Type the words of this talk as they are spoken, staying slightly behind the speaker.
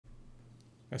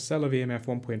a cell of EMF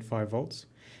 1.5 volts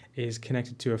is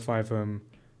connected to a 5 ohm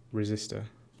resistor.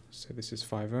 So this is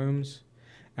 5 ohms,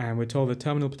 and we're told the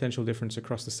terminal potential difference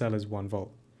across the cell is 1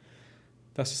 volt.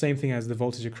 That's the same thing as the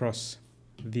voltage across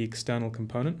the external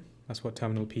component. That's what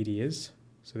terminal PD is.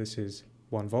 So this is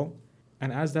 1 volt.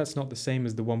 And as that's not the same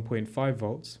as the 1.5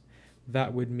 volts,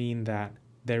 that would mean that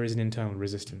there is an internal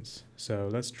resistance. So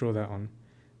let's draw that on.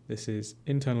 This is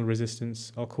internal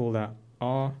resistance. I'll call that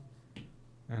R,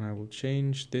 and I will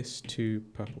change this to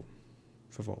purple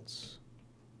for volts.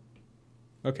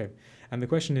 Okay, and the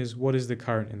question is, what is the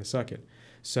current in the circuit?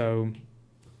 So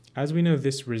as we know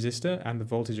this resistor and the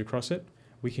voltage across it,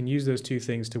 we can use those two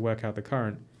things to work out the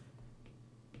current.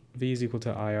 V is equal to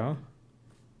IR,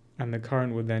 and the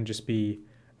current would then just be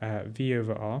V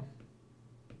over R,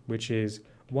 which is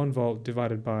 1 volt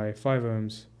divided by 5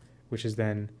 ohms, which is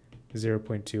then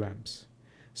 0.2 amps.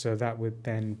 So that would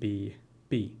then be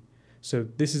B. So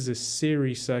this is a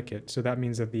series circuit, so that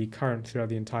means that the current throughout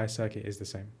the entire circuit is the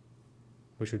same,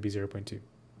 which would be 0.2.